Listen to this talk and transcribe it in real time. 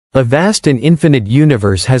A vast and infinite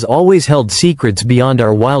universe has always held secrets beyond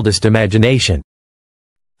our wildest imagination.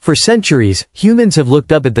 For centuries, humans have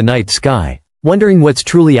looked up at the night sky, wondering what's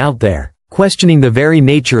truly out there, questioning the very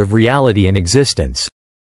nature of reality and existence.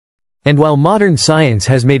 And while modern science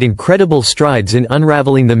has made incredible strides in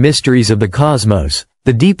unraveling the mysteries of the cosmos,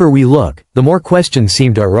 the deeper we look, the more questions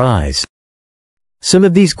seem to arise. Some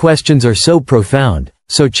of these questions are so profound,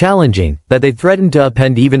 so challenging, that they threaten to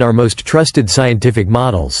upend even our most trusted scientific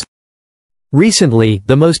models. Recently,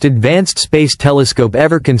 the most advanced space telescope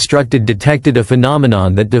ever constructed detected a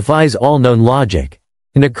phenomenon that defies all known logic,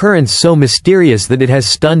 an occurrence so mysterious that it has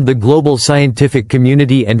stunned the global scientific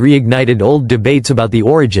community and reignited old debates about the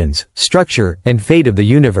origins, structure, and fate of the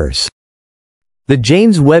universe. The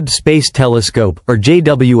James Webb Space Telescope, or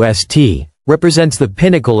JWST, represents the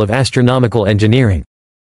pinnacle of astronomical engineering.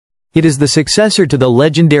 It is the successor to the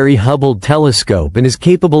legendary Hubble telescope and is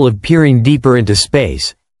capable of peering deeper into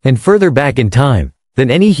space, and further back in time, than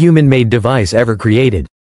any human-made device ever created.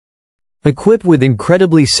 Equipped with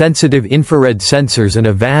incredibly sensitive infrared sensors and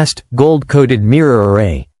a vast, gold-coated mirror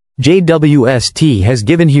array, JWST has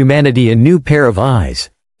given humanity a new pair of eyes,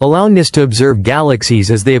 allowing us to observe galaxies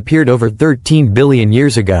as they appeared over 13 billion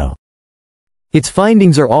years ago. Its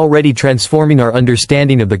findings are already transforming our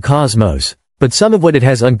understanding of the cosmos, but some of what it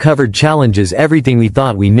has uncovered challenges everything we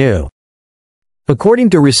thought we knew.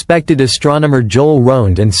 According to respected astronomer Joel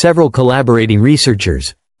Rond and several collaborating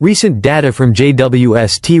researchers, recent data from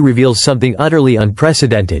JWST reveals something utterly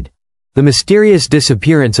unprecedented: the mysterious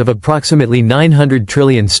disappearance of approximately 900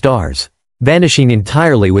 trillion stars, vanishing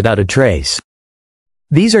entirely without a trace.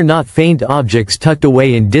 These are not faint objects tucked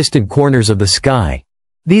away in distant corners of the sky.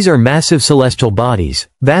 These are massive celestial bodies,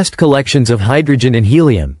 vast collections of hydrogen and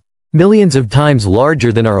helium, millions of times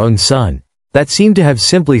larger than our own sun, that seem to have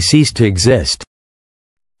simply ceased to exist.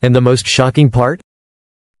 And the most shocking part?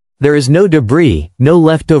 There is no debris, no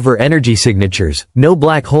leftover energy signatures, no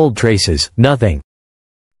black hole traces, nothing.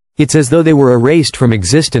 It's as though they were erased from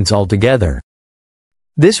existence altogether.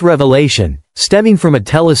 This revelation, stemming from a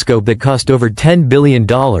telescope that cost over $10 billion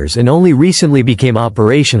and only recently became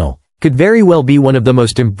operational, could very well be one of the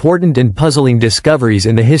most important and puzzling discoveries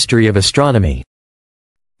in the history of astronomy.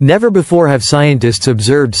 Never before have scientists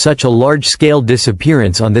observed such a large-scale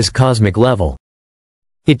disappearance on this cosmic level.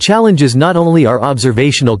 It challenges not only our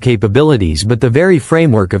observational capabilities but the very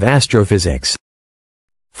framework of astrophysics.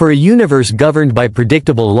 For a universe governed by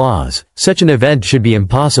predictable laws, such an event should be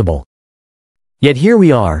impossible. Yet here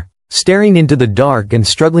we are, staring into the dark and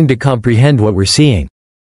struggling to comprehend what we're seeing.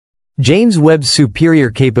 James Webb's superior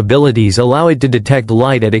capabilities allow it to detect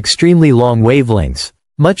light at extremely long wavelengths,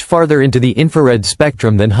 much farther into the infrared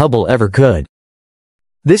spectrum than Hubble ever could.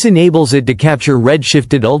 This enables it to capture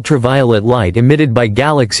redshifted ultraviolet light emitted by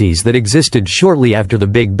galaxies that existed shortly after the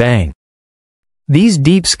Big Bang. These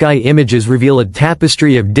deep sky images reveal a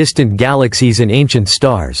tapestry of distant galaxies and ancient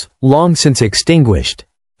stars, long since extinguished,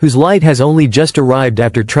 whose light has only just arrived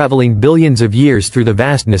after traveling billions of years through the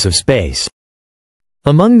vastness of space.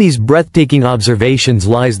 Among these breathtaking observations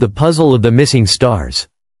lies the puzzle of the missing stars,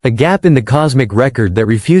 a gap in the cosmic record that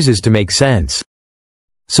refuses to make sense.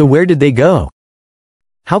 So where did they go?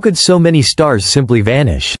 How could so many stars simply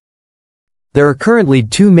vanish? There are currently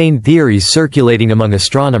two main theories circulating among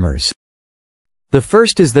astronomers. The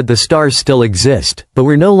first is that the stars still exist, but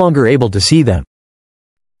we're no longer able to see them.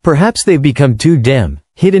 Perhaps they've become too dim,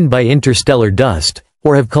 hidden by interstellar dust,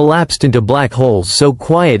 or have collapsed into black holes so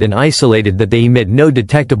quiet and isolated that they emit no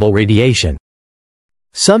detectable radiation.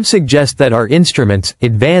 Some suggest that our instruments,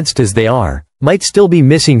 advanced as they are, might still be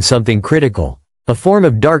missing something critical. A form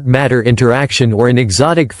of dark matter interaction or an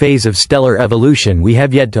exotic phase of stellar evolution we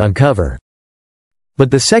have yet to uncover. But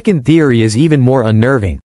the second theory is even more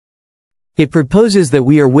unnerving. It proposes that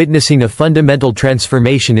we are witnessing a fundamental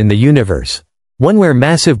transformation in the universe, one where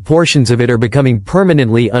massive portions of it are becoming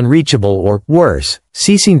permanently unreachable or, worse,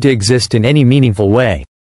 ceasing to exist in any meaningful way.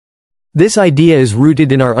 This idea is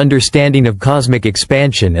rooted in our understanding of cosmic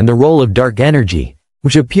expansion and the role of dark energy,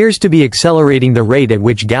 which appears to be accelerating the rate at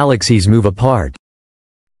which galaxies move apart.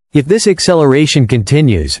 If this acceleration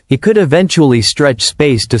continues, it could eventually stretch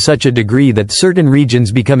space to such a degree that certain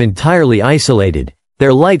regions become entirely isolated,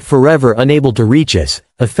 their light forever unable to reach us,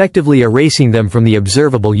 effectively erasing them from the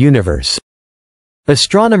observable universe.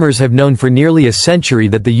 Astronomers have known for nearly a century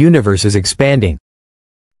that the universe is expanding.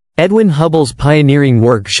 Edwin Hubble's pioneering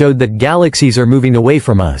work showed that galaxies are moving away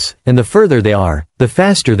from us, and the further they are, the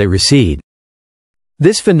faster they recede.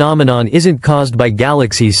 This phenomenon isn't caused by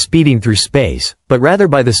galaxies speeding through space, but rather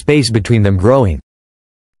by the space between them growing.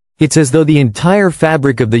 It's as though the entire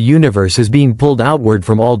fabric of the universe is being pulled outward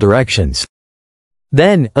from all directions.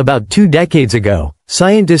 Then, about 2 decades ago,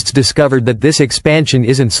 scientists discovered that this expansion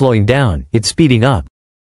isn't slowing down, it's speeding up.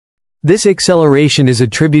 This acceleration is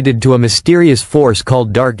attributed to a mysterious force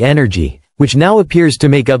called dark energy, which now appears to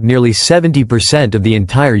make up nearly 70% of the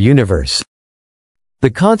entire universe. The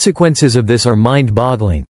consequences of this are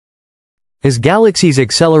mind-boggling. As galaxies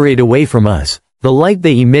accelerate away from us, the light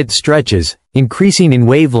they emit stretches, increasing in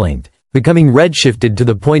wavelength, becoming redshifted to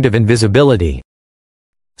the point of invisibility.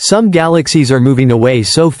 Some galaxies are moving away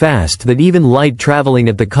so fast that even light traveling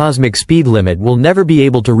at the cosmic speed limit will never be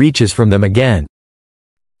able to reach us from them again.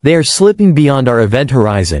 They are slipping beyond our event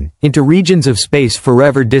horizon, into regions of space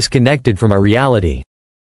forever disconnected from our reality.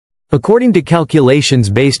 According to calculations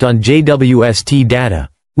based on JWST data,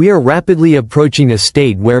 we are rapidly approaching a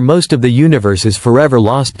state where most of the universe is forever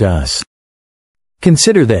lost to us.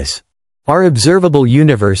 Consider this. Our observable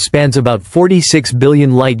universe spans about 46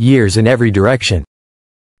 billion light-years in every direction.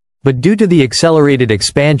 But due to the accelerated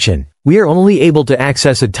expansion, we are only able to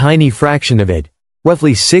access a tiny fraction of it,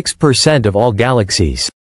 roughly 6% of all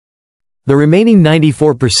galaxies. The remaining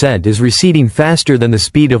 94% is receding faster than the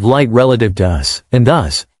speed of light relative to us, and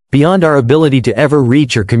thus, beyond our ability to ever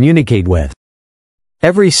reach or communicate with.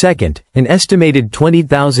 Every second, an estimated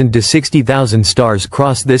 20,000 to 60,000 stars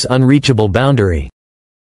cross this unreachable boundary.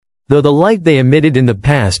 Though the light they emitted in the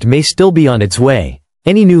past may still be on its way,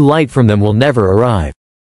 any new light from them will never arrive.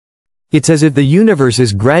 It's as if the universe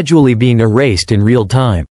is gradually being erased in real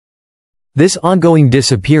time. This ongoing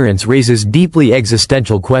disappearance raises deeply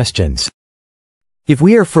existential questions. If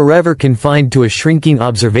we are forever confined to a shrinking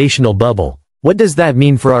observational bubble, what does that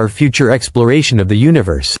mean for our future exploration of the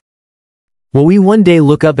universe? Will we one day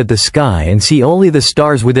look up at the sky and see only the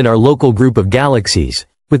stars within our local group of galaxies,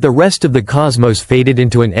 with the rest of the cosmos faded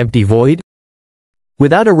into an empty void?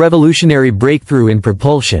 Without a revolutionary breakthrough in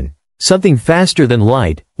propulsion, something faster than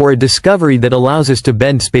light, or a discovery that allows us to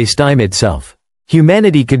bend spacetime itself,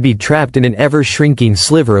 humanity could be trapped in an ever-shrinking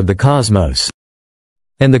sliver of the cosmos.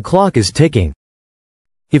 And the clock is ticking.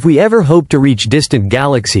 If we ever hope to reach distant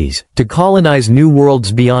galaxies, to colonize new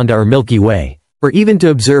worlds beyond our Milky Way, or even to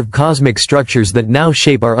observe cosmic structures that now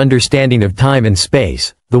shape our understanding of time and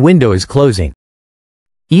space, the window is closing.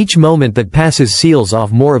 Each moment that passes seals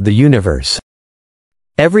off more of the universe.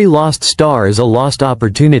 Every lost star is a lost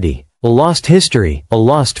opportunity, a lost history, a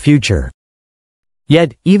lost future.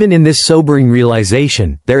 Yet, even in this sobering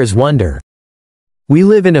realization, there is wonder. We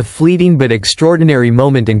live in a fleeting but extraordinary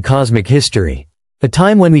moment in cosmic history, a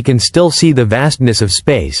time when we can still see the vastness of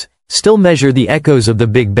space, still measure the echoes of the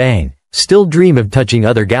Big Bang, still dream of touching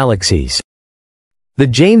other galaxies. The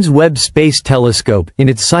James Webb Space Telescope, in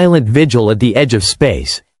its silent vigil at the edge of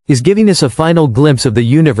space, is giving us a final glimpse of the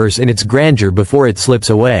universe in its grandeur before it slips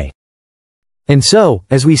away. And so,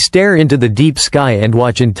 as we stare into the deep sky and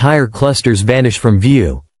watch entire clusters vanish from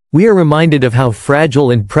view, we are reminded of how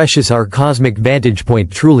fragile and precious our cosmic vantage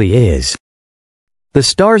point truly is. The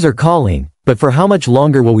stars are calling, but for how much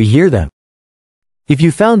longer will we hear them? If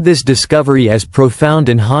you found this discovery as profound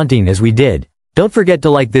and haunting as we did, don't forget to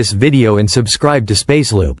like this video and subscribe to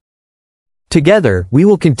Space Loop. Together, we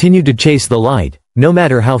will continue to chase the light, no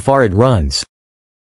matter how far it runs.